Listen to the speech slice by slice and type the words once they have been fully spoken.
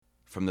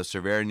From the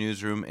Cervera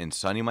Newsroom in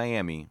sunny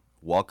Miami,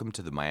 welcome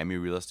to the Miami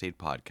Real Estate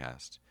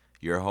Podcast,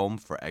 your home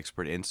for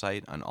expert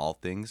insight on all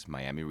things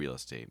Miami real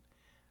estate.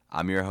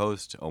 I'm your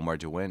host, Omar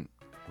DeWint.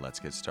 Let's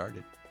get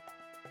started.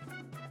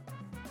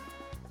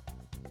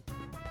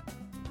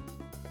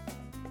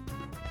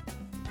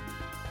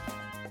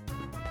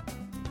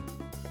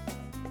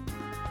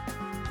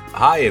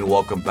 Hi, and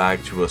welcome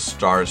back to a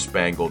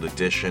star-spangled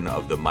edition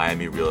of the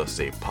Miami Real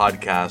Estate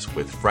Podcast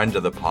with friend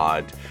of the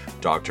pod,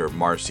 Dr.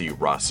 Marcy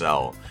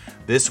Rossell.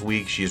 This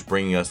week, she's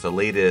bringing us the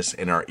latest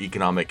in our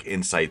Economic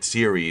Insight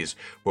series,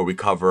 where we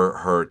cover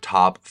her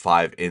top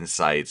 5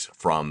 insights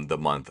from the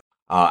month.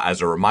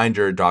 As a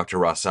reminder, Dr.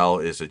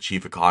 Rossell is the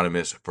chief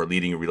economist for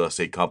leading real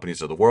estate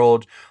companies of the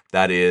world.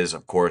 That is,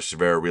 of course,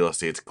 Cervera Real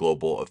Estate's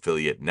global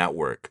affiliate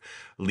network.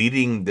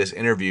 Leading this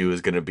interview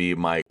is going to be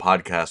my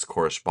podcast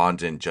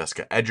correspondent,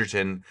 Jessica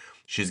Edgerton.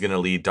 She's going to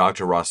lead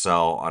Dr.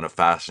 Rossell on a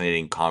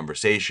fascinating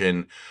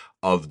conversation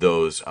of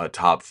those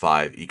top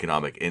 5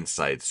 economic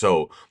insights.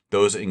 So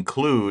those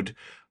include,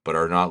 but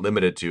are not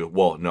limited to,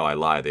 well, no, I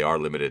lie, they are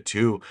limited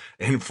to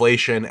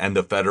inflation and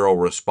the federal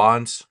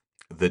response,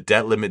 the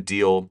debt limit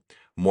deal,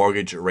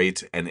 mortgage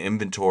rates and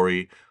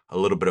inventory, a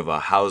little bit of a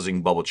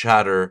housing bubble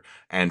chatter,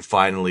 and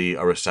finally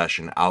a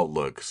recession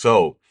outlook.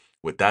 So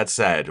with that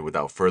said,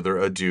 without further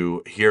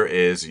ado, here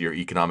is your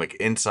Economic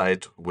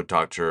Insight with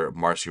Dr.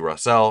 Marcy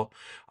Rossell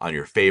on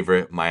your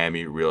favorite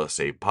Miami Real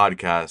Estate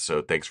Podcast.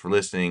 So thanks for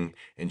listening,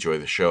 enjoy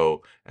the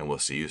show, and we'll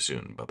see you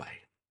soon. Bye-bye.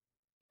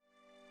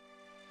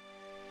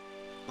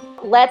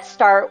 Let's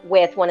start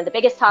with one of the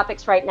biggest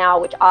topics right now,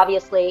 which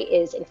obviously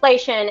is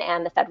inflation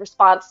and the Fed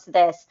response to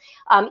this.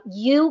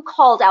 You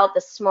called out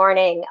this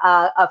morning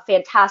a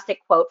fantastic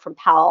quote from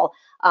Powell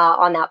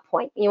on that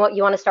point. You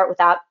want to start with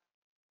that?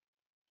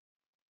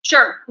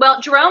 Sure.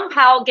 Well, Jerome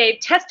Powell gave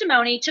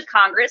testimony to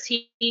Congress.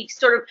 He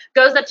sort of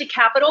goes up to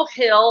Capitol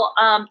Hill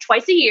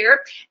twice a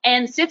year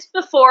and sits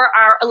before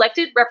our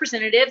elected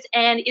representatives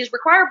and is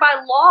required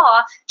by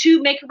law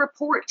to make a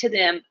report to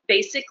them,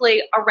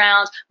 basically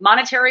around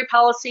monetary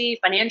policy,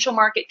 financial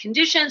market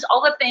conditions,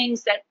 all the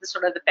things that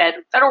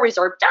the Federal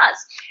Reserve does.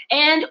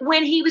 And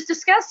when he was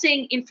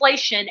discussing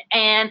inflation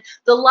and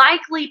the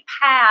likely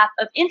path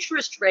of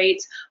interest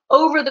rates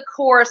over the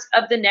course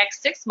of the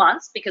next 6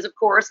 months, because of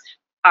course,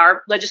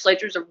 our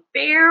legislators are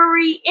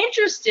very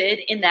interested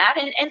in that,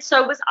 and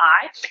so was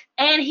I.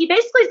 And he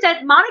basically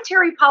said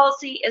monetary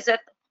policy is at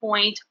the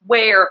point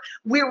where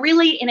we're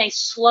really in a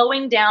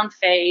slowing down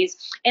phase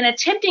and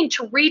attempting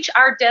to reach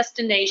our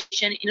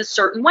destination in a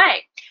certain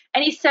way.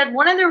 And he said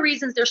one of the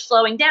reasons they're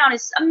slowing down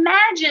is,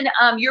 imagine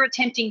you're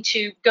attempting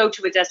to go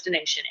to a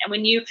destination. And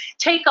when you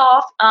take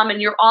off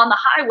and you're on the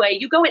highway,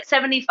 you go at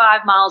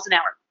 75 miles an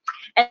hour.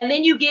 And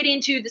then you get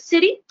into the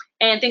city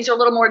and things are a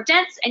little more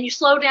dense and you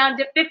slow down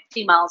to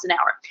 50 miles an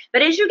hour.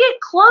 But as you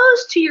get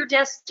close to your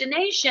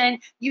destination,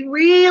 you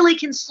really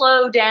can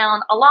slow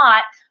down a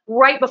lot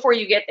right before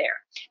you get there.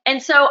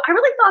 And so I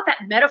really thought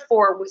that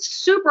metaphor was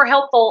super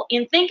helpful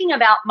in thinking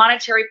about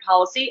monetary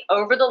policy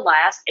over the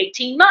last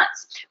 18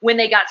 months. When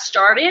they got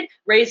started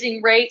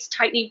raising rates,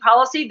 tightening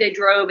policy, they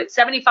drove at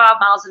 75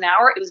 miles an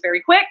hour. It was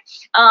very quick.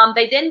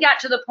 They then got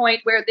to the point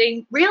where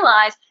they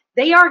realized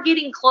they are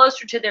getting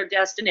closer to their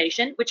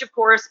destination, which of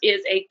course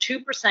is a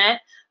 2%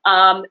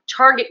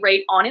 target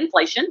rate on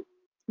inflation.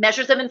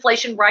 Measures of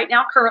inflation right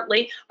now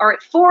currently are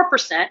at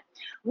 4%,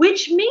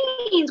 which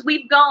means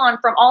we've gone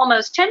from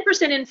almost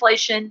 10%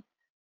 inflation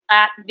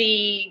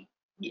a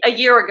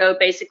year ago,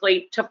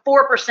 basically, to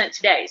 4%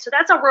 today. So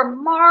that's a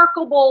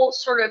remarkable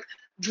sort of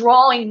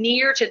drawing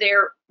near to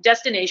their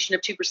destination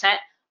of 2%,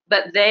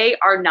 but they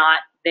are not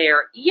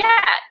there yet.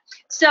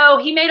 So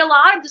he made a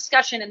lot of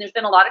discussion, and there's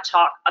been a lot of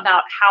talk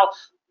about how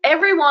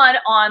everyone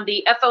on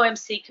the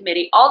FOMC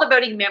committee, all the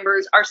voting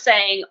members, are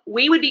saying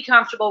we would be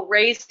comfortable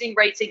raising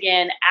rates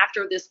again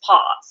after this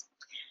pause.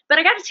 But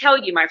I got to tell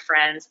you, my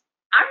friends,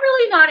 I'm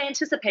really not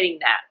anticipating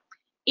that.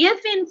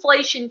 If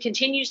inflation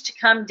continues to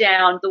come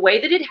down the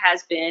way that it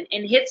has been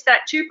and hits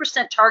that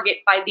 2% target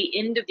by the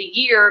end of the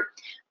year,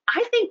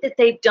 I think that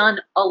they've done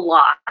a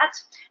lot,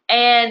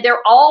 and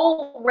they're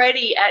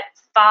already at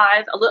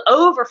a little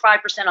over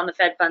 5% on the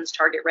Fed funds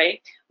target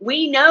rate.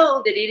 We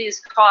know that it is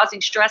causing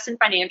stress in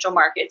financial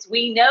markets.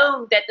 We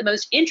know that the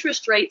most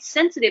interest rate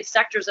sensitive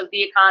sectors of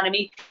the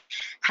economy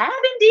have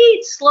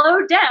indeed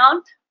slowed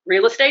down,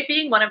 real estate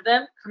being one of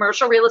them,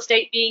 commercial real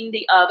estate being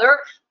the other,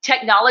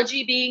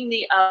 technology being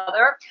the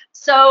other.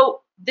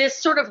 So this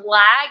sort of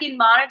lag in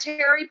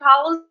monetary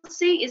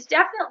policy is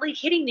definitely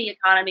hitting the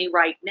economy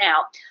right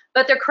now,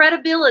 but their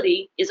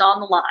credibility is on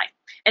the line.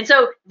 And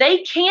so they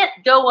can't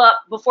go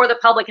up before the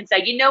public and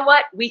say, you know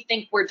what, we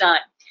think we're done,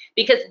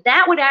 because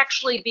that would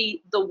actually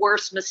be the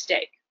worst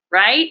mistake,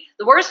 right?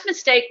 The worst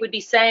mistake would be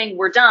saying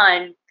we're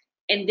done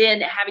and then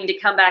having to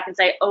come back and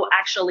say, oh,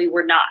 actually,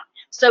 we're not.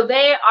 So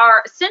they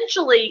are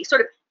essentially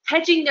sort of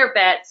hedging their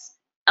bets,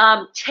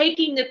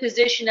 taking the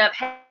position of,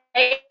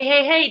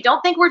 hey,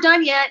 don't think we're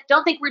done yet.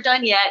 Don't think we're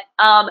done yet.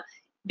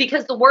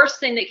 Because the worst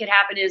thing that could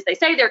happen is they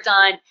say they're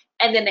done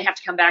and then they have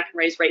to come back and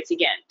raise rates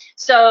again.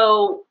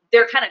 So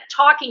they're kind of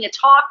talking a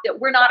talk that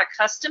we're not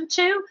accustomed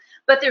to,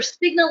 but they're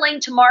signaling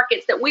to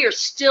markets that we are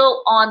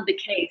still on the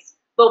case,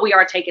 but we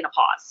are taking a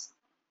pause.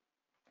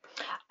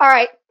 All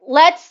right,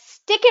 let's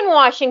stick in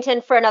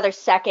Washington for another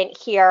second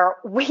here.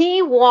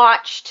 We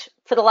watched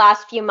for the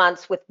last few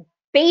months with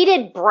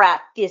bated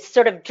breath this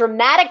sort of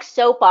dramatic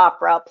soap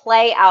opera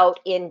play out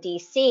in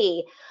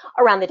DC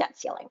around the debt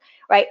ceiling,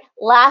 right?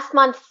 Last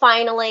month,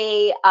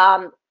 finally,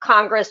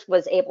 Congress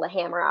was able to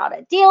hammer out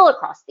a deal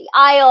across the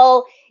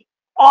aisle.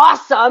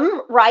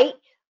 Awesome, right?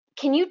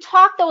 Can you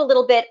talk, though, a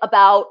little bit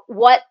about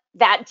what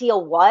that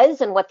deal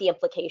was and what the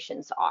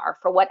implications are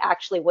for what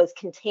actually was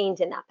contained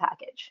in that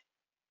package?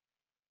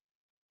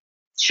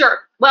 Sure.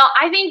 Well,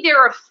 I think there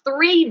are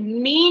three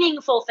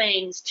meaningful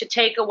things to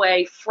take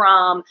away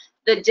from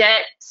the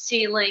debt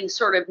ceiling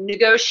sort of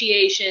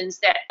negotiations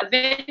that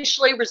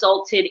eventually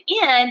resulted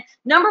in,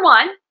 number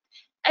one,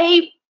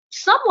 a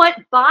somewhat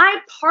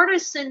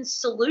bipartisan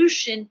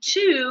solution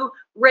to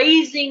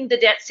raising the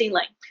debt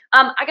ceiling.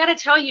 I got to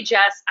tell you,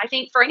 Jess, I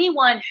think for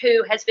anyone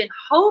who has been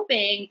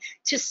hoping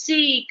to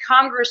see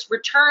Congress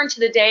return to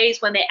the days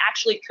when they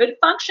actually could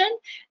function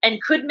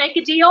and could make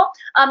a deal,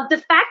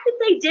 the fact that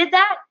they did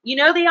that, you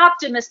know, the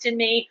optimist in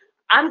me,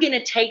 I'm going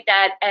to take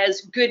that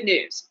as good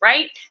news,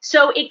 right?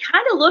 So it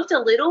kind of looked a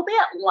little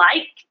bit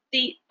like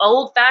the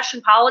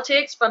old-fashioned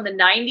politics from the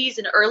 90s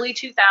and early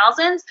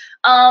 2000s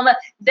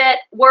that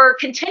were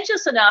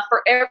contentious enough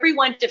for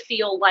everyone to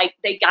feel like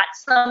they got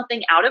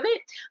something out of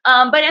it,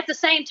 but at the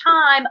same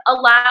time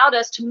allowed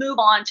us to move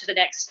on to the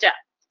next step.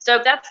 So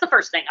that's the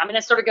first thing. I'm going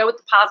to sort of go with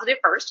the positive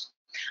first.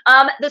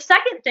 The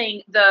second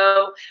thing,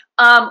 though,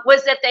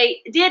 was that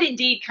they did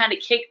indeed kind of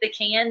kick the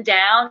can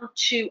down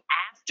to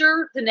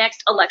after the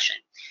next election.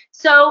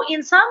 So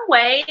in some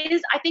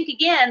ways, I think,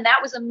 again, that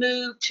was a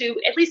move to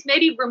at least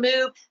maybe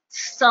remove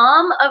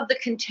some of the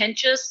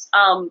contentious,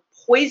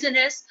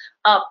 poisonous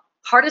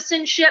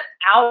partisanship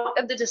out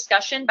of the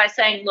discussion by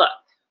saying, look,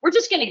 we're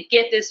just going to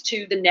get this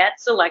to the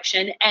next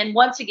election. And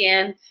once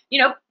again,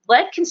 you know,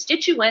 let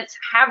constituents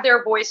have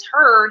their voice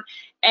heard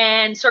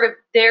and sort of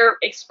their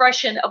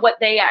expression of what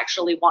they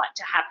actually want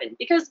to happen.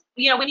 Because,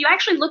 you know, when you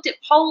actually looked at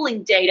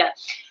polling data,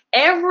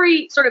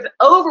 every sort of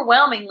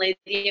overwhelmingly,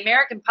 the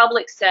American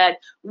public said,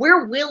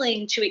 we're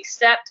willing to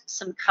accept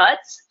some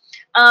cuts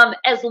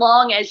as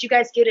long as you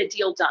guys get a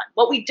deal done.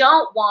 What we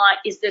don't want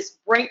is this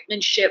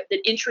brinkmanship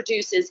that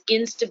introduces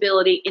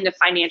instability into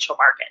financial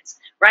markets,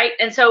 right?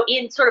 And so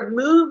in sort of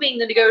moving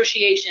the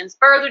negotiations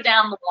further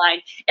down the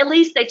line, at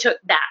least they took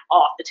that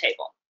off the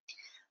table.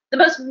 The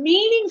most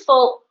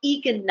meaningful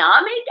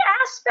economic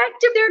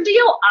aspect of their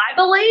deal, I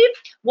believe,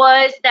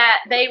 was that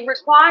they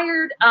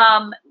required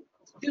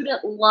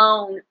student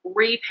loan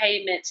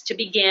repayments to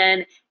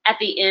begin at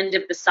the end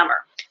of the summer.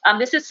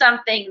 This is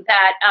something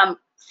that,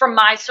 from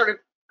my sort of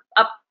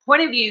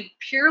point of view,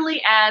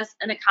 purely as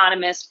an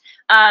economist,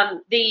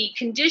 the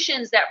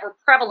conditions that were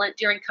prevalent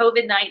during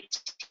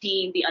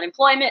COVID-19, the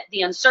unemployment,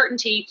 the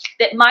uncertainty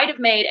that might have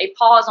made a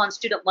pause on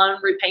student loan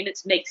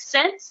repayments make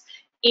sense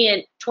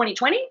in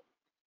 2020.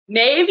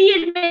 Maybe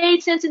it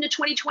made sense into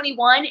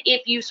 2021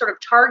 if you sort of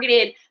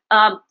targeted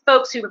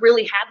folks who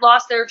really had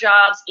lost their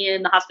jobs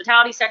in the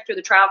hospitality sector,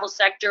 the travel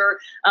sector,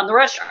 the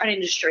restaurant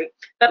industry.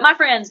 But my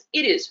friends,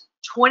 it is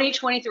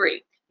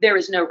 2023. There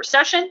is no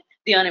recession.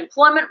 The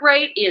unemployment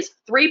rate is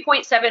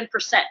 3.7%.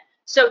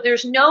 So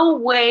there's no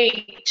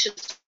way to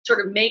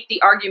sort of make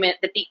the argument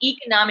that the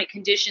economic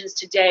conditions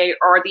today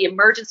are the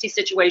emergency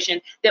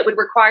situation that would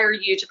require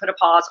you to put a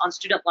pause on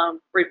student loan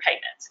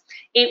repayments.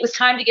 It was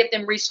time to get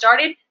them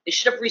restarted. They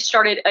should have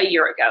restarted a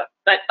year ago.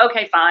 But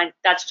okay, fine.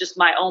 That's just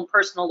my own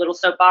personal little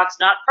soapbox,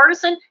 not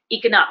partisan,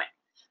 economic.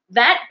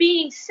 That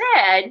being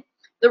said,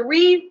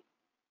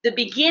 the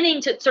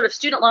beginning to sort of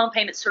student loan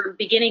payments sort of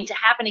beginning to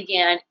happen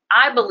again,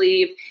 I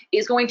believe,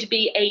 is going to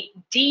be a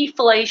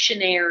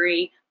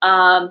deflationary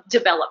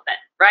development,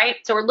 right?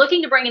 So we're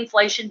looking to bring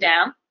inflation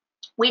down.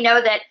 We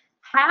know that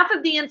half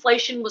of the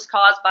inflation was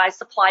caused by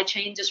supply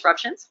chain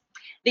disruptions.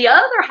 The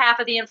other half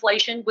of the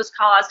inflation was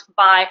caused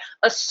by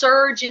a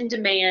surge in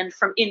demand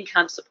from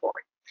income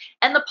support.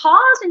 And the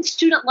pause in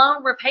student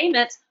loan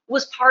repayments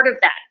was part of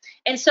that.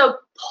 And so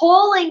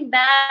pulling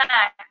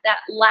back that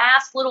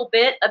last little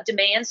bit of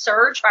demand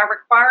surge by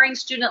requiring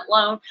student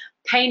loan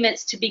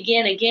payments to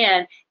begin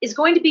again is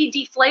going to be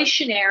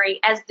deflationary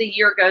as the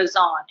year goes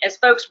on, as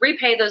folks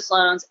repay those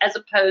loans as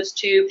opposed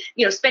to,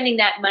 you know, spending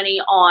that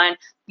money on,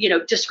 you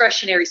know,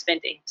 discretionary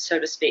spending, so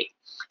to speak.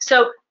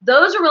 So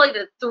those are really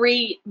the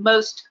three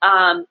most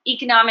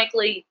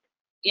economically,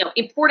 you know,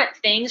 important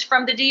things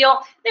from the deal.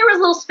 There was a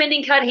little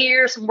spending cut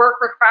here, some work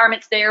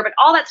requirements there, but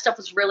all that stuff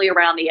was really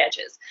around the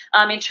edges.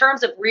 In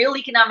terms of real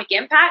economic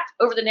impact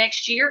over the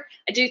next year,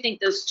 I do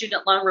think those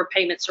student loan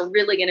repayments are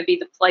really going to be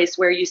the place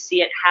where you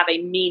see it have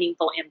a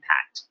meaningful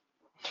impact.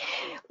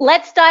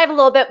 Let's dive a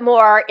little bit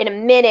more in a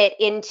minute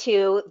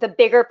into the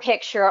bigger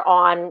picture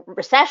on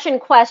recession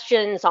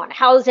questions, on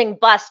housing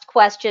bust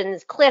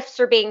questions, cliffs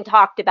are being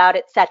talked about,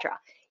 etc.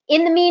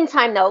 In the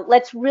meantime, though,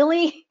 let's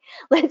really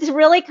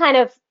kind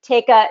of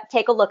take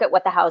a look at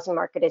what the housing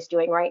market is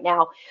doing right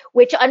now,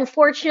 which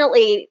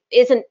unfortunately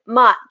isn't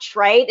much,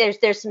 right?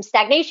 There's some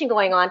stagnation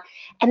going on,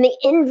 and the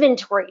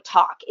inventory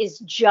talk is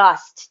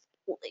just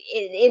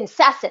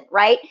incessant,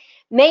 right?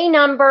 May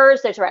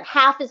numbers, there's around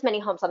half as many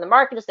homes on the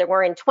market as there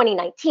were in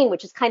 2019,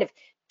 which is kind of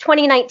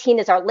 2019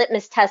 is our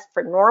litmus test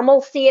for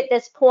normalcy at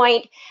this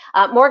point.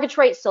 Mortgage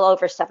rates still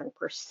over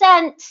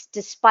 7%,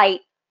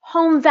 despite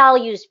home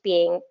values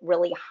being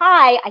really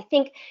high. I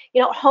think,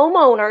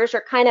 homeowners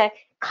are kind of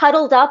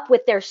cuddled up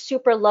with their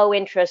super low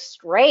interest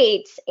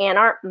rates and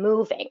aren't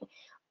moving.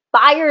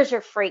 Buyers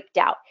are freaked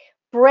out.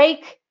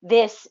 Break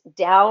this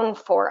down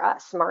for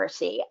us,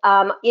 Marcy.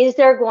 Is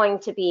there going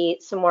to be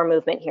some more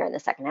movement here in the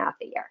second half of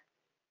the year?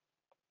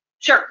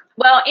 Sure.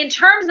 Well, in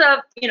terms of,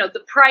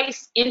 the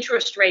price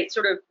interest rate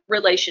sort of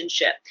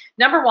relationship,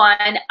 number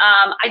one,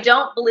 I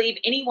don't believe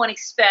anyone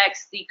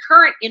expects the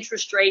current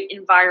interest rate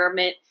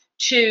environment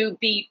to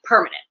be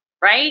permanent,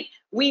 right?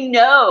 We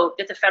know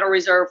that the Federal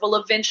Reserve will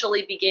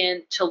eventually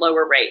begin to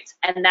lower rates,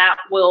 and that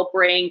will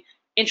bring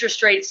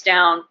interest rates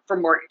down for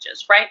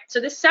mortgages, right?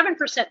 So this 7%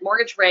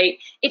 mortgage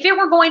rate, if it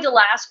were going to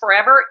last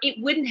forever, it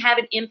wouldn't have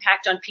an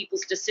impact on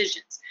people's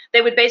decisions.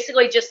 They would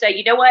basically just say,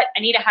 you know what,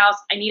 I need a house,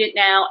 I need it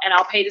now, and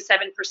I'll pay the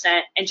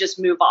 7% and just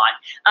move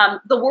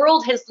on. The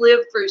world has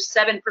lived through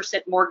 7%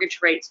 mortgage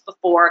rates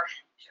before.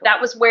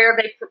 That was where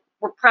they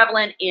were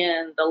prevalent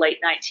in the late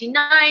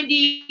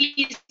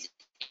 1990s,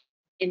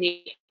 in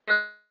the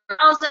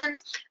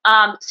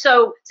 2000s.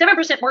 So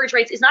 7% mortgage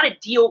rates is not a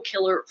deal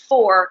killer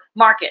for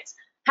markets.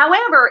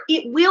 However,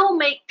 it will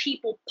make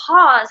people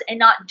pause and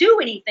not do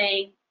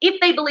anything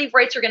if they believe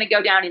rates are going to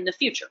go down in the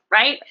future,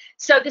 right?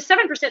 So the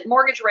 7%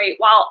 mortgage rate,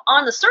 while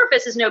on the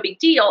surface is no big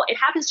deal, it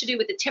happens to do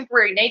with the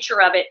temporary nature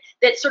of it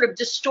that's sort of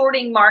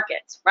distorting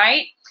markets,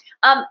 right?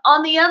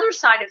 On the other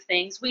side of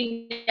things,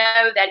 we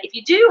know that if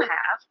you do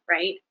have,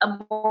 right, a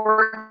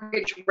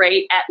mortgage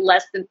rate at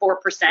less than 4%,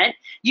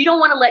 you don't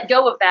want to let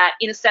go of that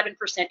in a 7%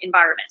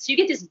 environment. So you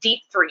get this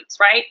deep freeze,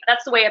 right?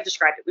 That's the way I've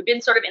described it. We've been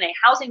sort of in a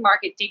housing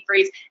market deep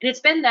freeze, and it's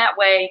been that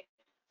way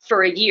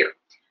for a year.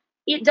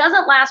 It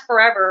doesn't last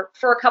forever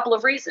for a couple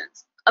of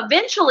reasons.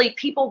 Eventually,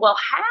 people will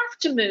have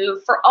to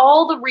move for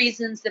all the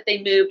reasons that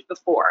they moved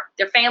before.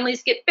 Their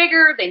families get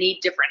bigger, they need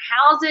different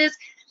houses.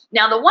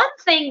 Now, the one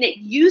thing that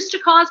used to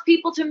cause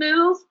people to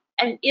move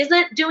and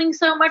isn't doing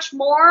so much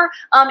more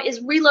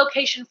is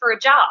relocation for a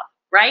job,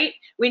 right?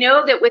 We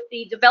know that with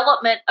the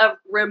development of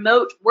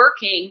remote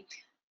working,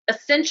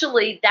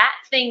 essentially that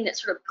thing that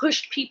sort of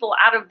pushed people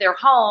out of their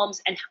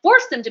homes and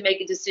forced them to make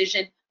a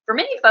decision for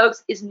many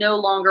folks is no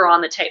longer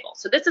on the table.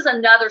 So this is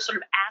another sort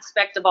of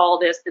aspect of all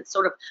this that's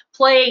sort of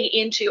playing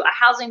into a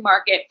housing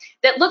market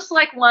that looks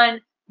like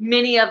one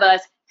many of us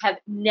have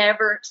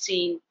never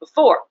seen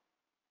before.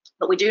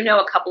 But we do know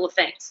a couple of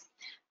things.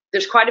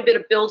 There's quite a bit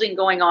of building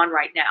going on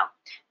right now,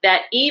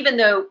 that even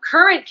though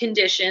current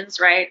conditions,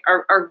 right,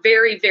 are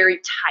very, very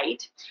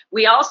tight,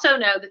 we also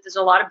know that there's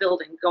a lot of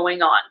building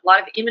going on, a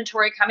lot of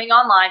inventory coming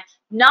online,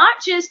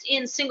 not just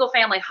in single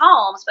family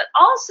homes, but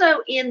also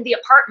in the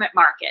apartment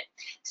market.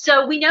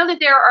 So we know that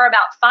there are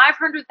about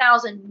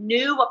 500,000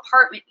 new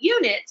apartment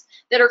units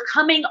that are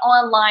coming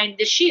online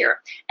this year.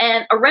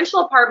 And a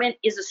rental apartment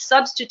is a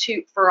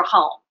substitute for a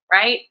home,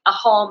 right? A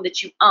home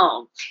that you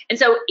own. And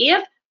so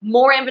if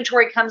more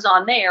inventory comes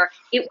on there,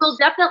 it will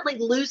definitely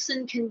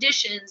loosen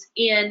conditions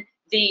in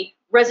the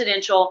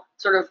residential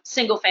sort of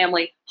single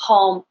family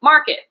home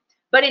market.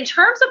 But in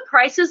terms of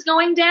prices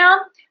going down,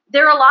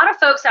 there are a lot of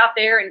folks out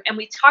there, and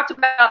we talked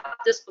about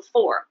this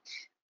before.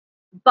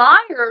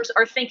 Buyers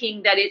are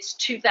thinking that it's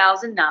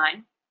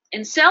 2009,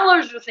 and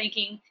sellers are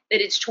thinking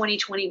that it's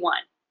 2021.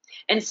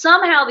 And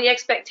somehow the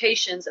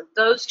expectations of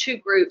those two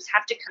groups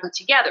have to come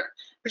together,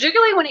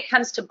 particularly when it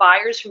comes to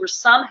buyers who are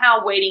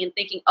somehow waiting and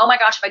thinking, oh my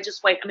gosh, if I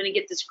just wait, I'm going to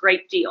get this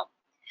great deal.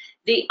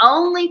 The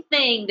only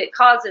thing that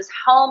causes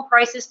home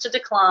prices to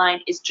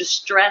decline is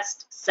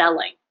distressed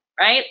selling,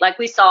 right? Like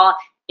we saw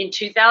in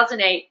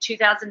 2008,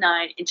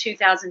 2009, and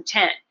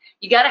 2010.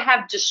 You got to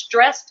have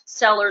distressed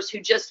sellers who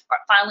just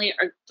finally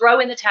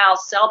throw in the towel,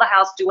 sell the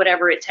house, do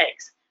whatever it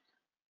takes.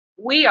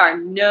 We are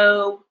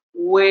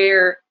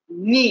nowhere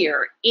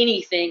near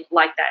anything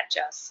like that,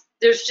 Jess.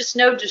 There's just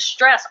no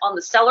distress on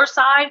the seller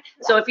side.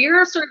 So if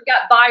you're sort of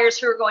got buyers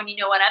who are going, you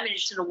know what, I'm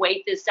just going to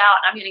wait this out,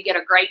 I'm going to get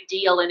a great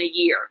deal in a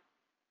year.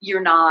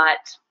 You're not.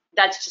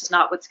 That's just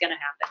not what's going to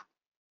happen.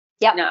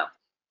 Yep. No.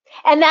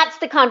 And that's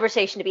the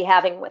conversation to be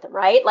having with them,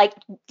 right? Like,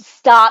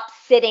 stop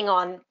sitting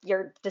on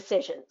your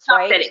decisions,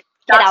 right? Sitting.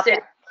 Stop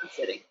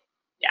sitting.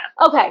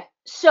 Yeah. Okay.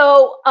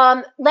 So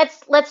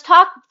let's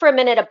talk for a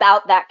minute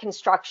about that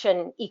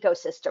construction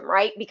ecosystem,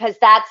 right? Because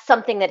that's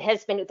something that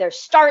has been, there's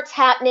starts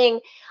happening.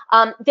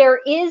 There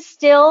is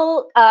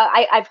still,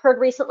 I've heard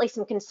recently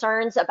some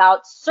concerns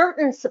about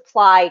certain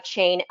supply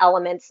chain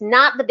elements,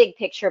 not the big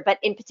picture, but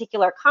in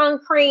particular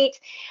concrete.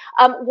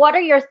 What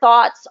are your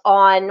thoughts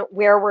on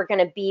where we're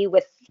going to be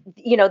with,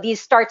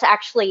 these starts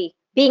actually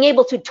being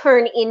able to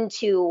turn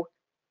into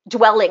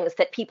dwellings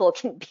that people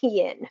can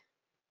be in?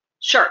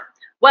 Sure.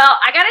 Well,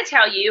 I got to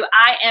tell you,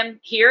 I am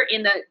here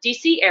in the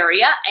DC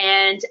area,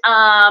 and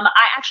I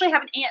actually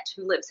have an aunt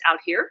who lives out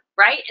here,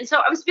 right? And so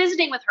I was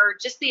visiting with her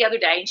just the other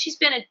day, and she's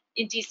been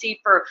in DC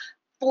for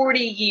 40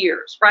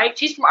 years, right?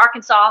 She's from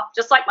Arkansas,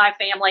 just like my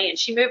family, and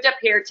she moved up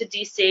here to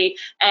DC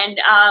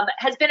and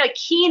has been a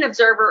keen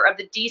observer of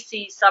the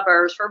DC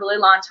suburbs for a really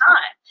long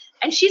time.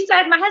 And she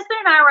said, my husband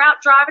and I were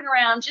out driving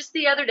around just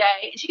the other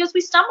day, and she goes,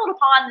 we stumbled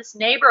upon this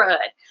neighborhood,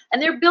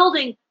 and they're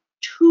building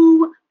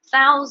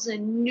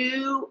 2,000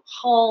 new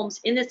homes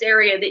in this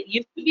area that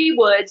used to be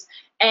woods,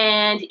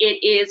 and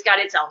it is got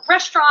its own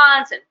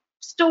restaurants and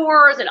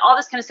stores and all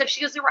this kind of stuff.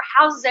 She goes, there were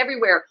houses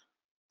everywhere,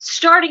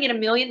 starting at $1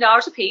 million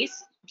a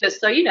piece,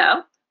 just so you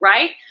know,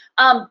 right?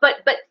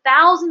 But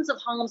thousands of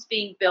homes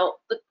being built.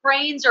 The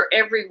cranes are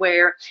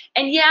everywhere,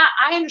 and yeah,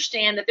 I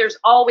understand that there's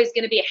always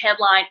going to be a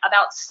headline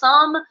about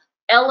some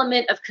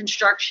element of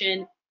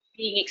construction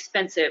being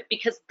expensive,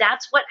 because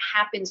that's what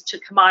happens to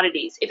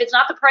commodities. If it's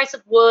not the price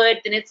of wood,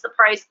 then it's the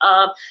price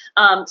of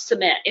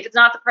cement. If it's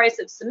not the price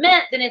of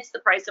cement, then it's the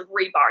price of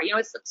rebar. You know,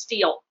 it's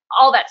steel,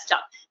 all that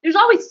stuff. There's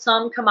always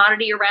some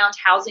commodity around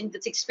housing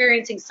that's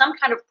experiencing some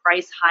kind of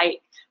price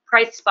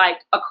spike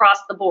across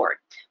the board.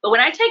 But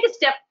when I take a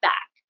step back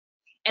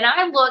and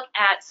I look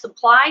at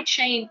supply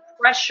chain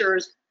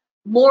pressures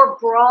more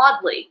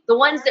broadly, the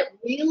ones that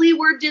really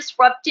were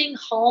disrupting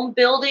home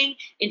building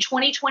in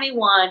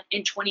 2021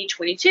 and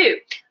 2022.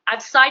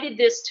 I've cited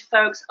this to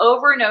folks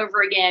over and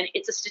over again.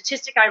 It's a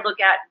statistic I look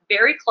at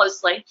very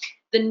closely.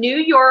 The New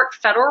York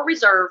Federal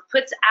Reserve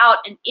puts out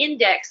an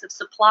index of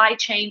supply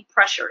chain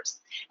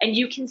pressures, and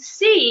you can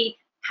see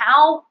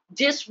how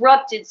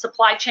disrupted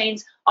supply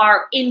chains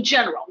are in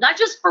general, not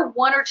just for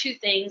one or two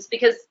things,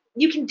 because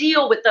you can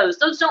deal with those.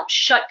 Those don't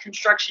shut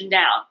construction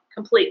down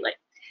completely.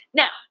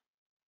 Now,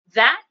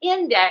 that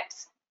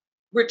index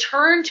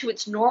returned to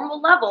its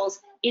normal levels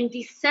in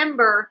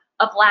December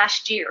of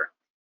last year.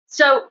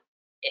 So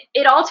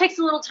it all takes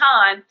a little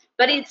time,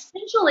 but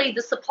essentially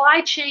the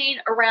supply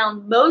chain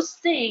around most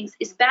things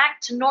is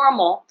back to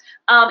normal.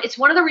 It's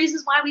one of the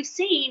reasons why we've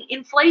seen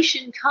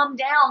inflation come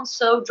down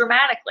so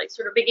dramatically,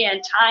 sort of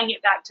again, tying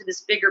it back to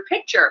this bigger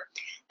picture,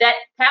 that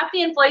half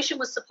the inflation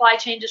was supply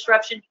chain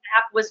disruption,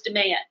 half was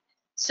demand.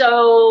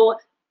 So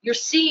you're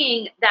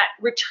seeing that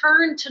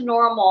return to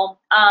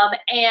normal,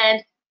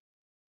 and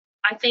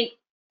I think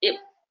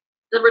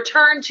the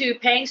return to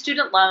paying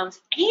student loans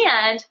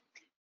and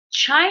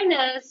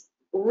China's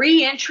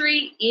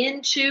re-entry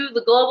into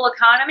the global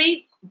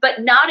economy,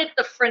 but not at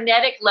the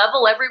frenetic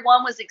level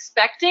everyone was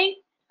expecting,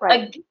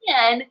 right,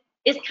 again,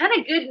 is kind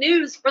of good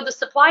news for the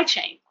supply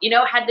chain. You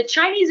know, had the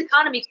Chinese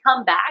economy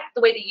come back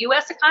the way the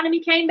U.S. economy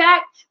came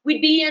back,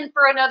 we'd be in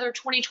for another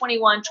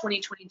 2021,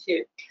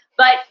 2022.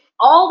 But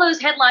all those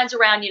headlines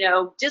around, you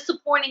know,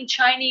 disappointing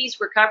Chinese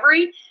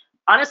recovery,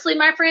 honestly,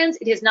 my friends,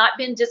 it has not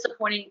been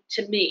disappointing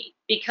to me,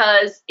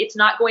 because it's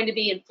not going to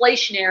be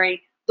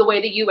inflationary the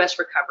way the U.S.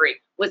 recovery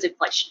was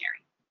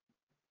inflationary.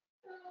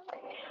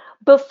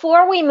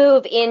 Before we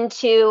move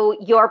into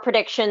your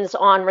predictions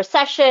on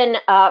recession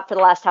for the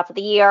last half of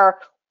the year,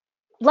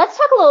 let's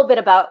talk a little bit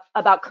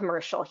about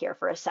commercial here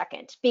for a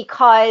second,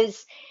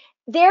 because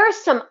there are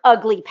some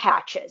ugly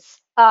patches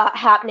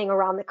happening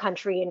around the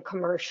country in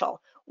commercial.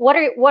 What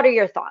are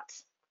your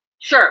thoughts?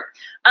 Sure.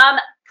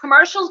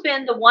 Commercial's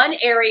been the one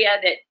area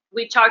that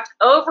we've talked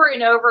over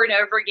and over and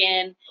over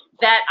again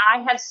that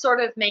I have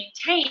sort of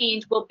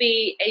maintained will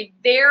be a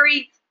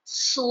very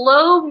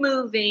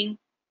slow-moving,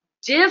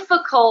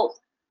 difficult,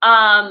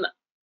 I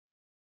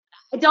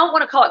don't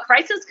want to call it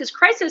crisis, because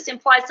crisis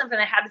implies something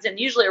that happens in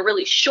usually a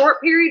really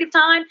short period of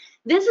time.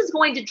 This is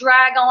going to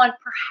drag on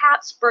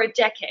perhaps for a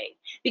decade,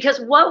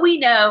 because what we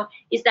know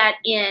is that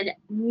in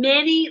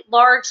many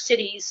large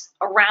cities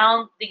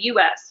around the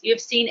U.S., you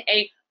have seen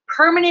a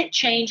permanent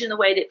change in the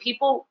way that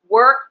people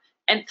work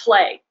and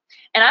play.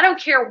 And I don't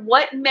care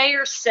what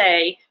mayors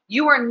say,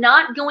 you are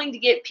not going to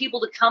get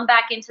people to come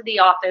back into the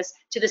office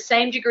to the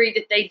same degree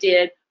that they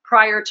did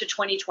prior to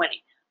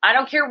 2020. I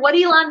don't care what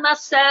Elon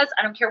Musk says.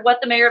 I don't care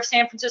what the mayor of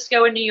San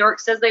Francisco and New York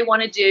says they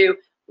want to do.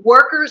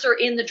 Workers are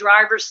in the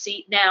driver's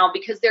seat now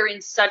because they're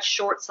in such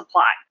short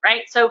supply,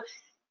 right? So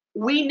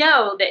we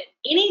know that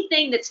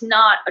anything that's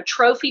not a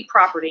trophy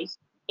property,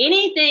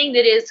 anything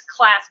that is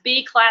Class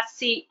B, Class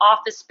C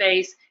office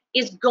space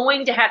is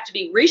going to have to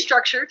be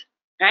restructured,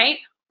 right,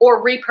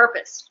 or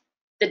repurposed.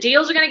 The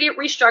deals are going to get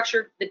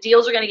restructured. The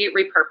deals are going to get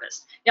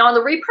repurposed. Now, on the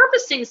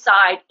repurposing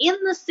side, in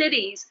the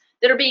cities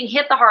that are being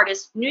hit the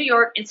hardest, New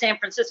York and San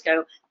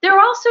Francisco, they're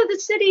also the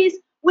cities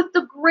with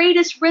the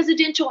greatest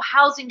residential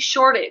housing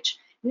shortage.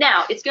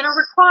 Now, it's going to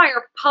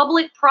require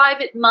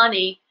public-private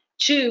money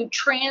to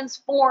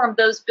transform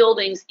those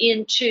buildings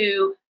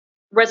into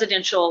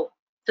residential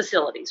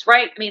facilities,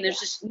 right? I mean, there's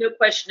just no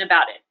question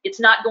about it. It's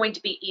not going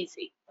to be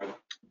easy.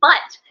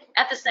 But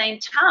at the same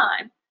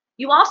time,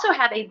 you also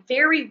have a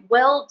very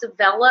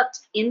well-developed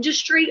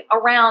industry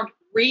around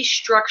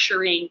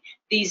restructuring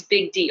these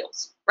big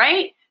deals,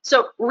 right?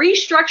 So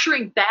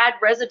restructuring bad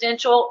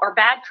residential or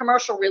bad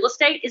commercial real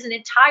estate is an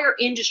entire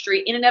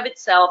industry in and of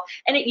itself,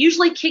 and it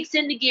usually kicks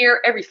into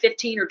gear every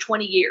 15 or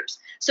 20 years.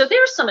 So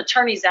there's some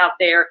attorneys out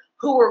there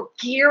who are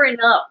gearing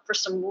up for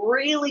some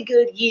really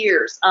good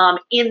years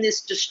in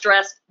this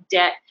distressed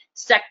debt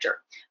sector.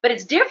 But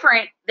it's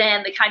different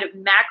than the kind of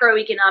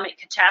macroeconomic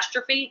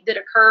catastrophe that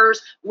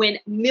occurs when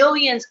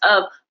millions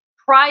of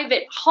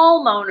private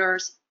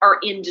homeowners are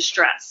in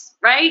distress,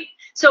 right?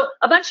 So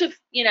a bunch of,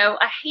 a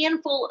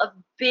handful of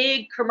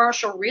big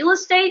commercial real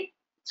estate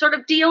sort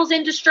of deals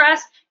in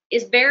distress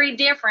is very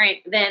different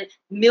than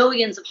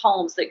millions of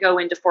homes that go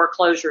into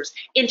foreclosures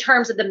in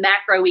terms of the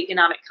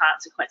macroeconomic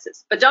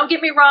consequences. But don't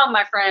get me wrong,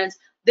 my friends,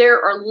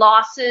 there are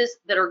losses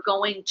that are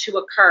going to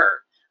occur.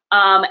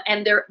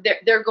 And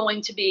they're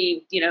going to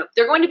be,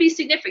 they're going to be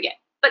significant.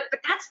 But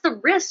that's the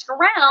risk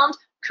around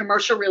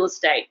commercial real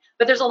estate.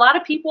 But there's a lot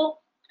of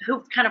people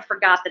who kind of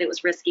forgot that it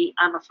was risky,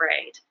 I'm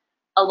afraid.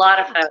 A lot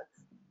of folks.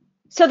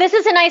 So this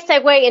is a nice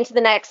segue into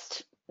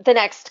the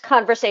next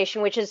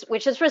conversation, which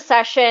is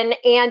recession.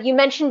 And you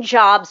mentioned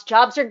jobs.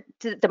 Jobs are,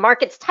 the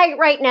market's tight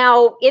right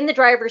now, in the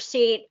driver's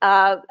seat.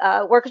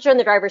 Workers are in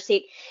the driver's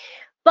seat.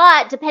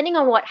 But depending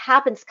on what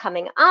happens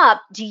coming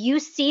up, do you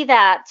see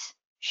that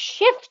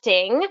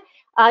shifting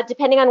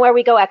depending on where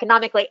we go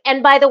economically?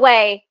 And by the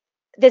way,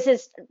 this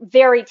is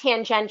very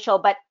tangential,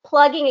 but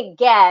plugging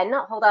again,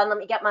 hold on, let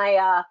me get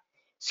my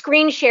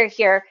screen share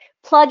here.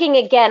 Plugging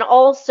again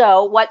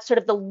also what sort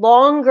of the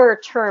longer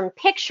term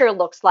picture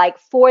looks like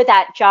for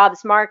that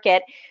jobs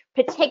market,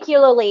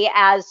 particularly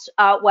as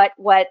what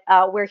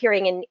we're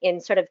hearing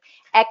in sort of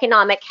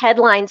economic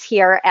headlines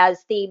here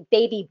as the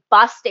baby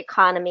bust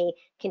economy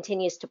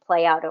continues to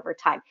play out over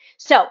time.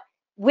 So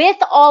with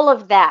all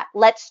of that,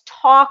 let's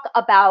talk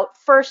about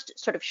first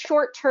sort of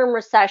short-term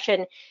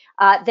recession,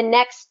 the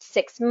next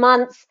 6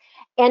 months,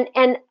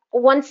 and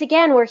once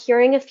again, we're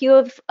hearing a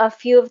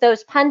few of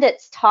those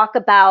pundits talk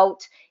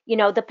about,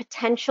 the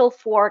potential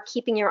for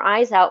keeping your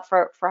eyes out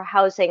for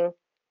housing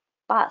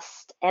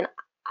bust. And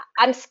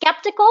I'm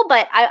skeptical,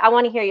 but I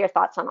want to hear your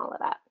thoughts on all of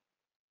that.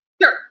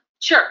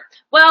 Sure.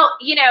 Well,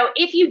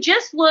 if you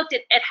just looked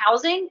at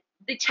housing,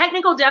 the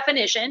technical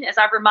definition, as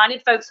I've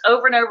reminded folks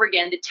over and over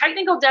again, the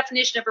technical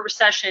definition of a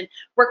recession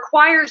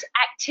requires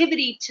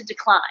activity to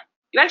decline.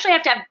 You actually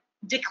have to have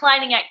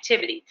declining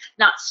activity,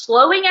 not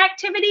slowing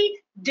activity,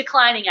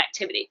 declining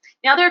activity.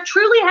 Now, there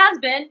truly has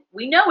been,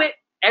 we know it,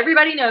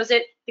 everybody knows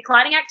it,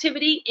 declining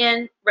activity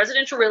in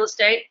residential real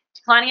estate,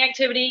 declining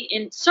activity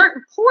in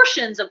certain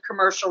portions of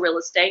commercial real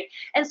estate,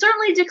 and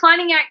certainly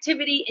declining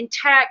activity in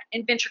tech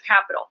and venture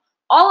capital.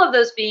 All of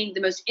those being the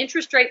most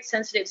interest rate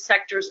sensitive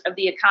sectors of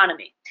the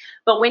economy.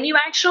 But when you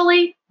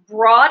actually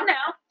broaden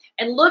out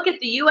and look at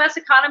the US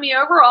economy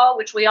overall,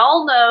 which we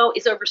all know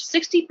is over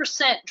 60%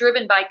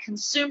 driven by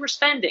consumer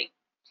spending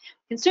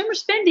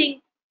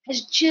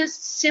has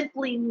just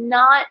simply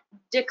not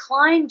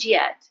declined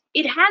yet.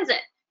 It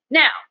hasn't.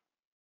 Now,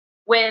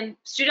 when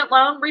student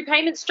loan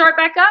repayments start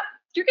back up,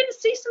 you're going to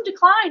see some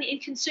decline in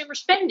consumer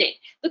spending.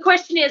 The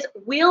question is,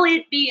 will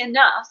it be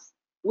enough?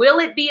 Will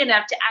it be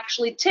enough to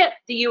actually tip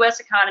the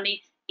US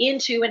economy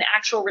into an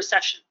actual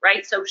recession,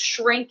 right? So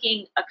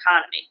shrinking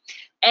economy.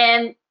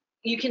 And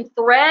you can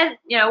thread,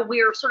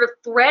 we're sort of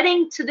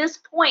threading to this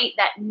point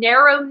that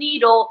narrow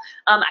needle,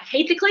 I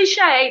hate the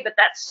cliche, but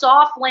that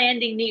soft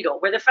landing needle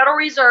where the Federal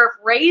Reserve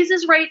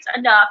raises rates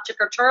enough to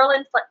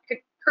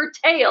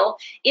curtail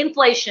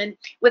inflation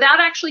without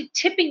actually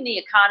tipping the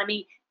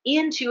economy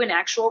into an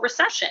actual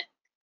recession.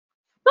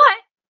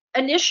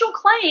 But initial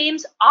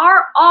claims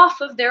are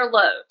off of their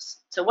lows.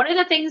 So one of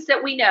the things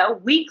that we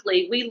know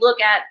weekly, we look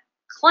at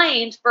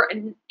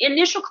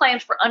initial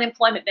claims for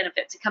unemployment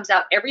benefits. It comes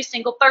out every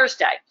single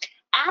Thursday.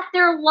 At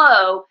their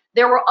low,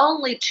 there were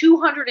only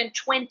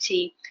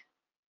 220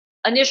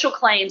 initial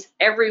claims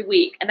every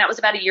week, and that was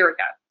about a year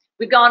ago.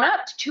 We've gone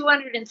up to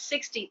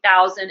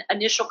 260,000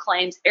 initial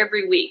claims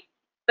every week.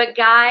 But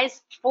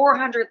guys,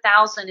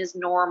 400,000 is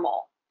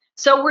normal.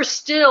 So we're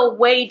still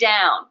way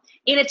down.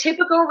 In a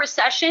typical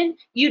recession,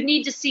 you'd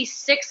need to see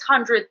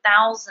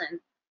 600,000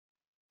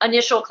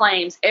 initial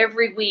claims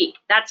every week.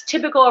 That's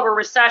typical of a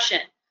recession.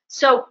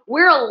 So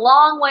we're a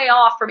long way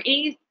off from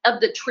any of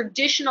the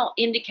traditional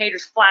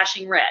indicators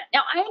flashing red.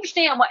 Now, I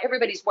understand why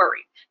everybody's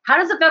worried. How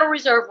does the Federal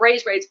Reserve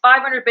raise rates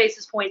 500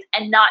 basis points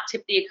and not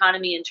tip the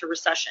economy into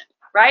recession,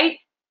 right?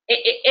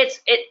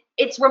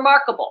 It's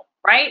remarkable,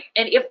 right?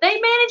 And if they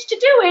manage to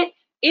do it,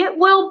 it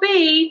will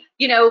be,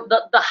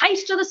 the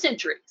heist of the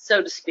century,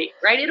 so to speak,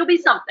 right? It'll be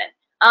something.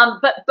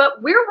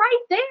 But we're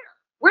right there.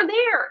 We're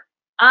there.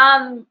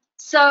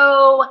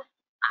 So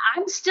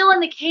I'm still in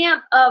the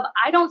camp of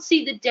I don't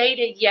see the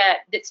data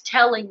yet that's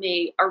telling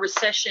me a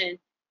recession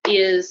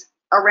is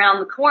around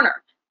the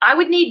corner. I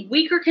would need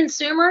weaker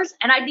consumers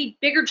and I'd need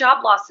bigger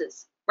job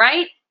losses,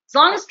 right? As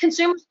long as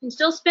consumers can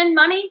still spend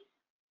money,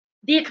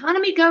 the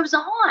economy goes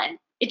on.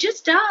 It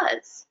just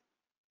does.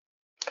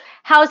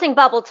 Housing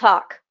bubble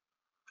talk.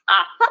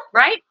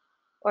 Right?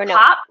 Or no?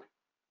 Pop,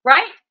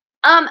 right?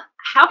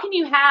 how can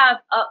you have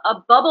a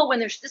bubble when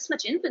there's this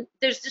much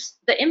there's just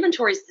the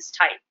inventory is this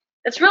tight?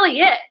 That's really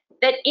it.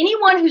 That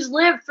anyone who's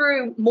lived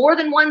through more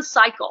than one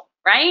cycle,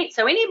 right?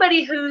 So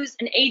anybody who's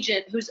an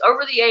agent who's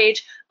over the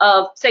age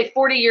of, say,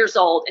 40 years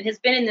old and has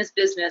been in this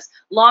business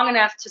long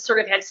enough to sort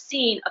of have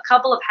seen a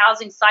couple of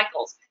housing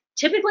cycles,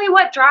 typically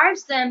what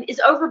drives them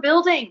is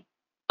overbuilding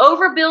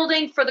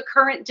for the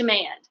current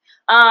demand,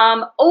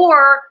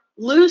 or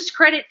loose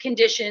credit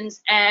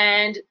conditions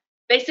and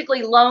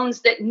basically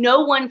loans that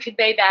no one could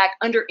pay back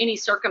under any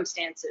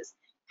circumstances.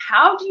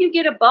 How do you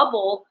get a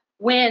bubble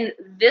when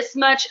this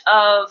much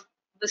of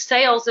the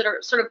sales that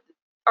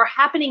are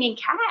happening in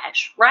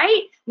cash,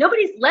 right?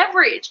 Nobody's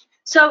leveraged.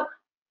 So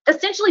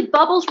essentially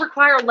bubbles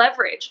require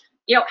leverage.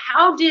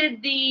 How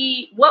did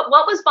what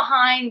was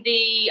behind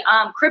the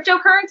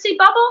cryptocurrency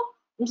bubble?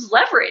 It was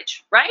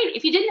leverage, right?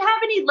 If you didn't have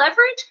any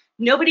leverage,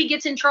 nobody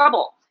gets in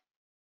trouble.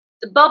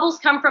 The bubbles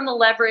come from the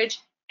leverage,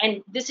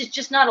 and this is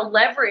just not a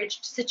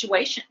leveraged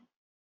situation.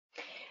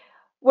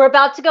 We're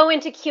about to go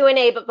into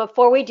Q&A, but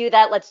before we do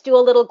that, let's do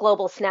a little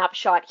global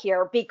snapshot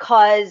here,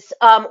 because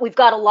we've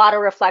got a lot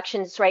of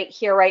reflections right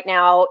here, right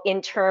now,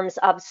 in terms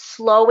of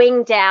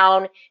slowing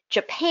down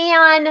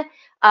Japan,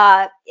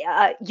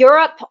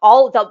 Europe,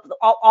 all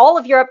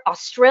of Europe,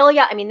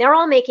 Australia. I mean, they're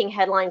all making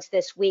headlines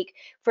this week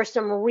for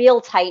some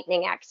real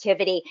tightening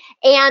activity,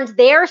 and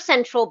their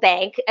central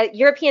bank,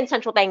 European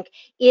Central Bank,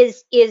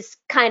 is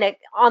kind of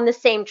on the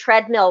same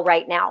treadmill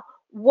right now.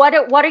 What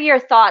are your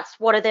thoughts?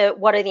 What are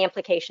the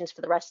implications for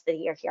the rest of the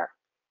year here?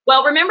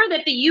 Well, remember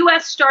that the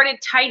U.S.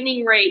 started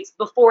tightening rates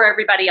before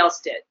everybody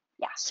else did.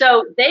 Yeah.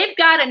 So they've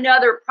got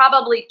another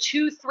probably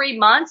 2-3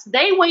 months.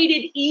 They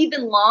waited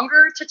even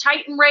longer to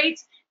tighten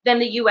rates than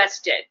the U.S.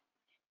 did.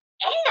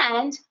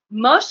 And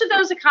most of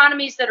those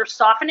economies that are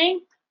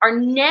softening are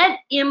net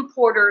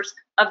importers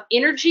of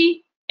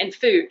energy and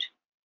food,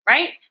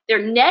 right? They're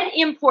net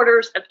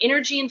importers of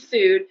energy and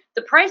food.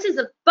 The prices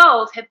of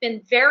both have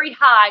been very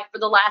high for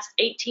the last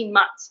 18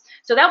 months.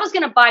 So that was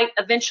going to bite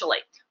eventually.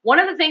 One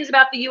of the things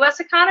about the U.S.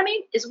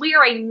 economy is we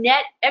are a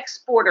net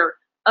exporter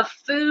of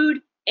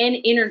food and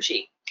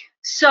energy.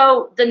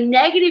 So the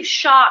negative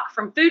shock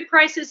from food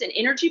prices and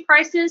energy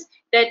prices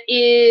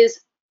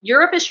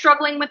Europe is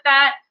struggling with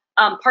that.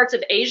 Parts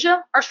of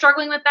Asia are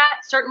struggling with that.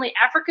 Certainly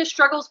Africa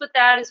struggles with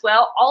that as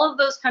well. All of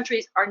those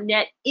countries are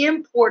net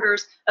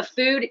importers of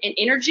food and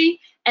energy.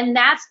 And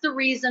that's the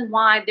reason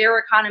why their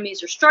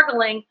economies are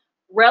struggling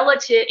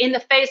relative in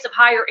the face of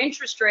higher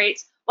interest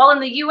rates. While in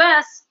the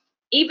US,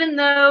 even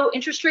though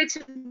interest rates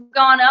have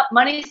gone up,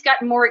 money's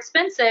gotten more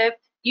expensive,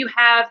 you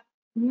have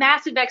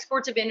massive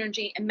exports of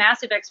energy and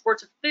massive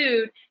exports of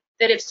food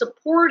that have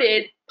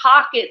supported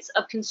pockets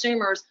of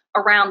consumers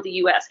around the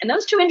US. And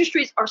those two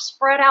industries are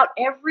spread out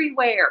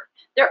everywhere.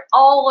 They're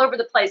all over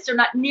the place. They're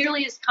not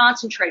nearly as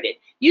concentrated.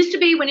 Used to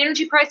be when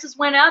energy prices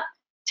went up,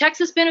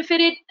 Texas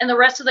benefited and the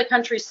rest of the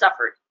country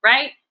suffered,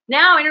 right?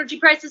 Now energy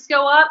prices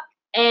go up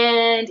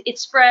and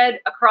it's spread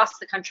across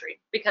the country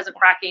because of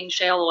fracking,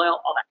 shale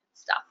oil, all that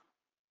stuff.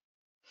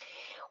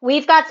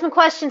 We've got some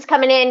questions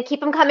coming in. Keep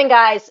them coming,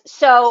 guys.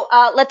 So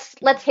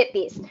let's hit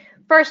these.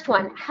 First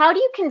one, how do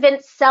you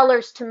convince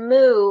sellers to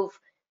move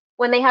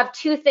when they have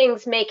two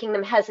things making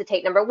them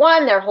hesitate? Number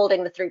one, they're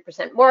holding the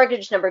 3%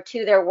 mortgage. Number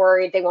two, they're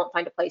worried they won't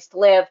find a place to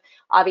live.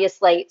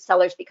 Obviously,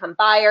 sellers become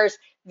buyers.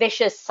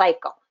 Vicious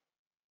cycle.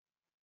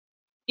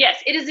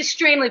 Yes, it is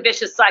extremely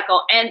vicious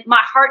cycle. And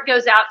my heart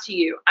goes out to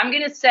you. I'm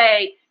going to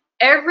say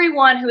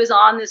everyone who is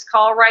on this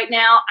call right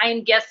now, I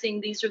am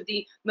guessing these are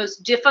the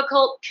most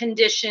difficult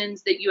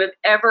conditions that you have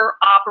ever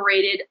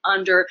operated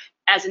under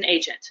as an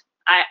agent.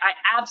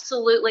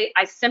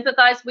 I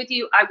sympathize with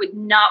you. I would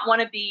not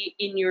want to be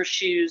in your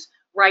shoes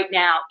right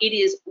now. It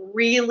is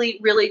really,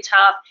 really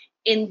tough.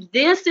 And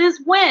this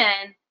is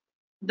when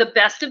the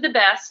best of the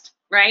best,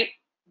 right?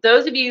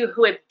 Those of you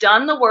who have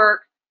done the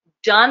work,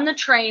 done the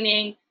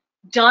training,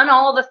 done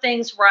all the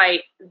things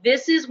right,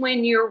 this is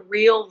when your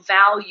real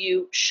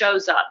value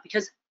shows up,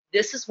 because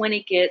this is when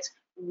it gets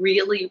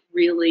really,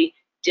 really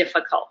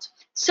difficult.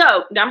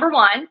 So number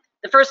one,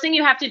 the first thing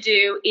you have to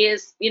do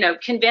is,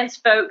 convince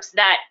folks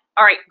that,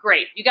 all right,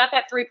 great, you got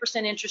that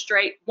 3% interest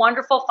rate,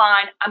 wonderful,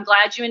 fine, I'm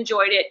glad you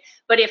enjoyed it.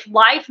 But if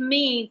life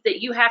means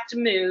that you have to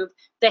move,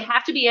 they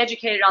have to be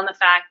educated on the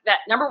fact that,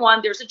 number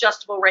one, there's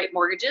adjustable rate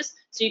mortgages.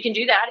 So you can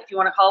do that if you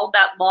want to hold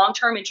that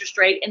long-term interest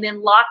rate and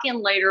then lock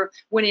in later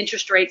when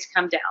interest rates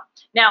come down.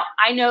 Now,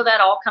 I know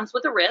that all comes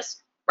with a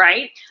risk,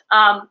 right?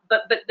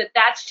 But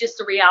that's just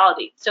the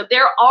reality. So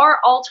there are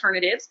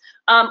alternatives.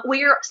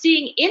 We are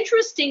seeing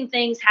interesting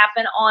things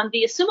happen on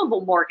the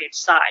assumable mortgage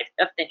side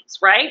of things,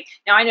 right?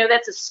 Now, I know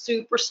that's a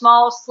super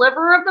small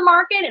sliver of the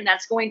market, and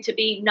that's going to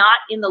be not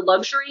in the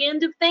luxury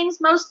end of things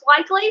most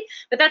likely,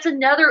 but that's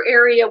another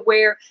area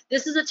where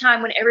this is a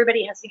time when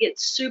everybody has to get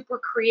super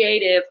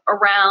creative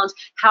around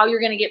how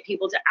you're going to get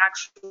people to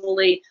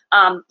actually,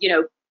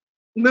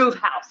 move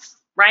house.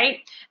 Right.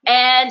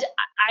 And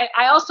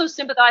I also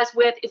sympathize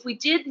with, if we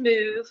did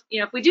move,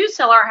 if we do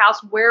sell our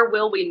house, where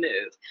will we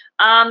move?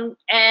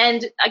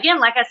 And again,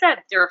 like I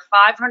said, there are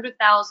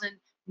 500,000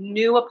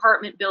 new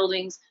apartment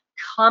buildings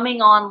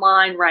coming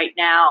online right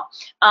now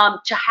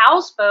to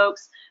house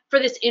folks for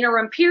this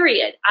interim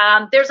period.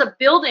 There's a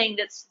building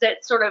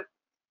that sort of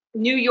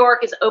New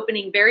York is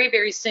opening very,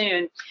 very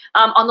soon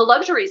on the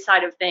luxury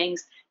side of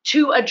things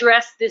to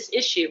address this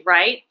issue,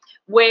 right?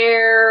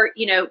 Where,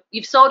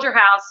 you've sold your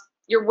house,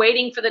 you're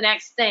waiting for the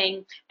next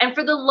thing. And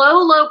for the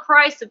low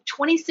price of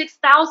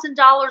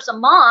 $26,000 a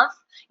month,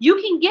 you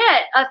can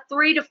get a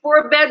 3 to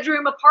 4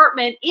 bedroom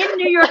apartment in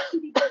New York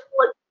City that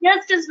looks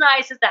just as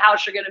nice as the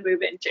house you're going to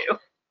move into,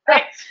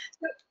 right?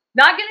 So,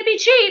 not going to be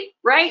cheap,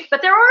 right?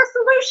 But there are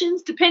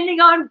solutions depending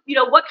on,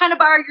 what kind of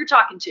buyer you're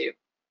talking to.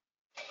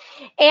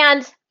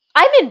 And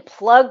I'm in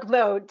plug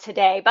mode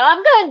today, but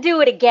I'm going to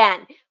do it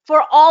again.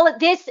 For all of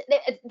this,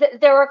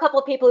 there were a couple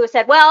of people who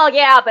said, well,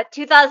 yeah, but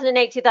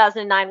 2008,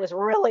 2009 was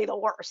really the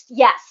worst.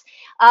 Yes,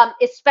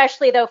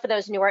 especially though for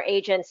those newer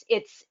agents,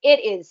 it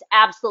is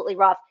absolutely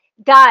rough.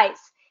 Guys,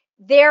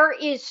 there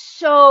is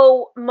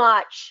so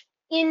much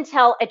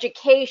intel,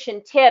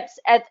 education, tips,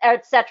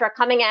 et cetera,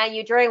 coming at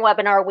you during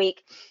webinar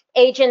week.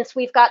 Agents,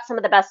 we've got some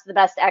of the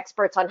best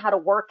experts on how to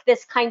work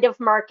this kind of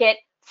market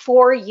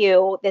for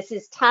you. This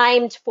is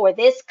timed for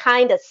this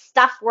kind of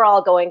stuff we're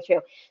all going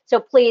through.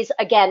 So please,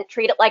 again,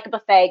 treat it like a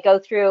buffet. Go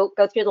through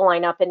the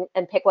lineup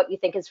and pick what you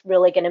think is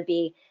really going to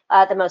be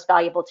the most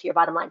valuable to your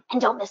bottom line. And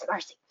don't miss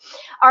Marcy.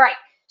 All right.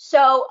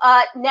 So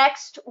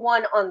next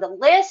one on the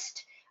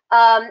list.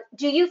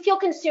 Do you feel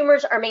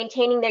consumers are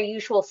maintaining their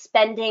usual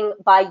spending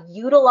by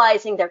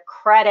utilizing their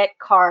credit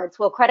cards?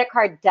 Will credit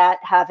card debt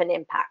have an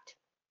impact?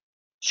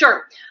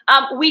 Sure.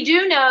 We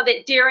do know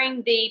that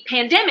during the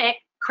pandemic,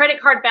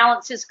 credit card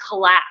balances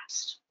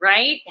collapsed,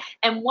 right?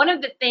 And one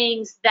of the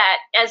things that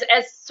as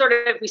sort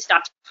of we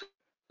stopped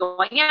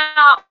going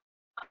out,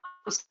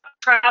 we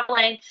stopped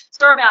traveling,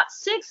 for about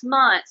 6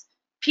 months,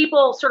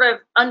 people sort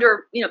of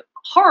under,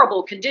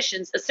 horrible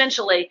conditions,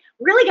 essentially,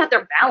 really got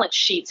their balance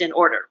sheets in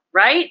order,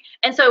 right?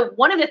 And so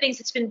one of the things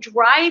that's been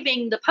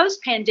driving the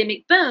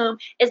post-pandemic boom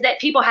is that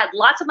people had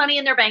lots of money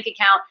in their bank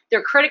account,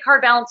 their credit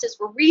card balances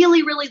were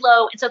really, really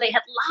low, and so they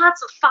had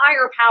lots of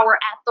firepower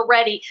at the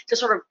ready to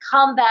sort of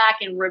come back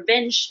and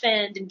revenge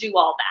spend and do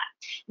all that.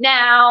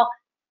 Now,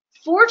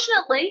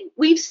 fortunately,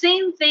 we've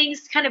seen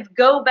things kind of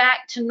go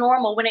back to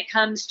normal when it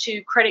comes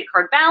to credit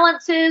card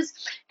balances.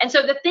 And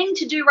so the thing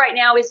to do right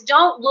now is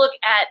don't look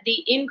at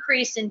the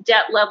increase in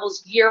debt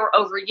levels year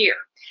over year,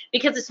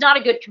 because it's not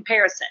a good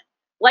comparison.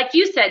 Like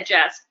you said,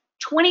 Jess,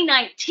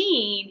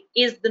 2019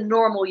 is the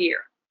normal year.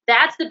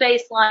 That's the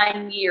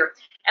baseline year.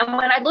 And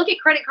when I look at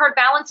credit card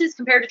balances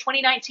compared to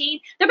 2019,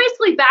 they're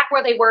basically back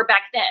where they were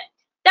back then.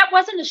 That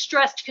wasn't a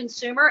stressed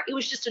consumer. It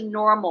was just a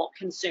normal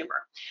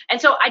consumer. And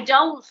so I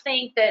don't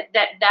think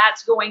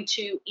that's going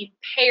to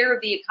impair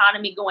the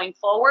economy going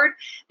forward,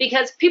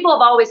 because people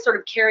have always sort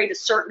of carried a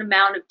certain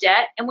amount of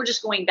debt, and we're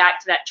just going back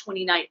to that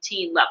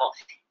 2019 level.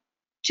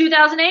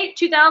 2008,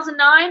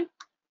 2009,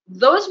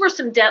 those were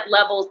some debt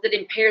levels that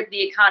impaired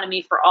the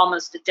economy for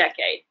almost a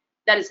decade.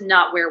 That is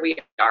not where we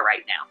are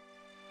right now.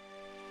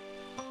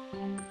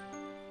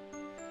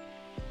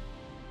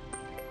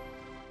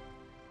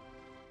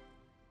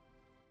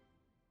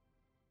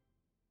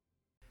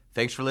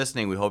 Thanks for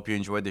listening. We hope you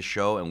enjoyed the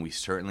show, and we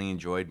certainly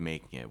enjoyed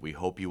making it. We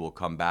hope you will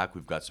come back.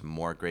 We've got some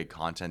more great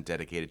content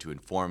dedicated to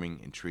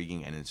informing,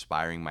 intriguing, and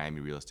inspiring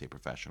Miami real estate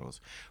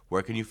professionals.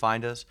 Where can you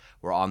find us?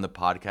 We're on the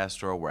podcast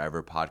store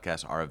wherever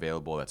podcasts are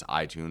available. That's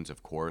iTunes,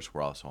 of course.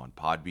 We're also on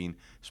Podbean,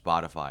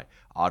 Spotify,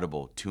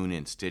 Audible,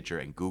 TuneIn, Stitcher,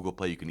 and Google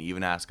Play. You can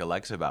even ask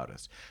Alexa about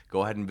us.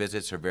 Go ahead and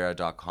visit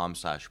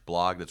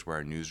cervera.com/blog. That's where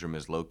our newsroom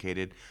is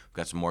located. We've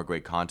got some more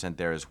great content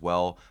there as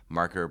well,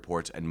 market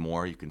reports and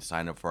more. You can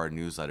sign up for our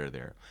newsletter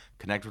there.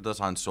 Connect with us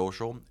on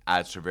social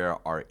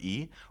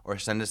 @CerveraRE, or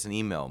send us an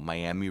email,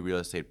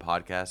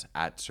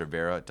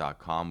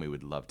 miamirealestatepodcast@cervera.com. We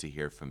would love to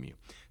hear from you.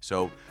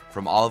 So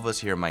from all of us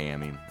here in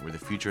Miami, where the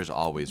future is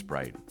always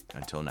bright,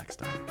 until next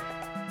time.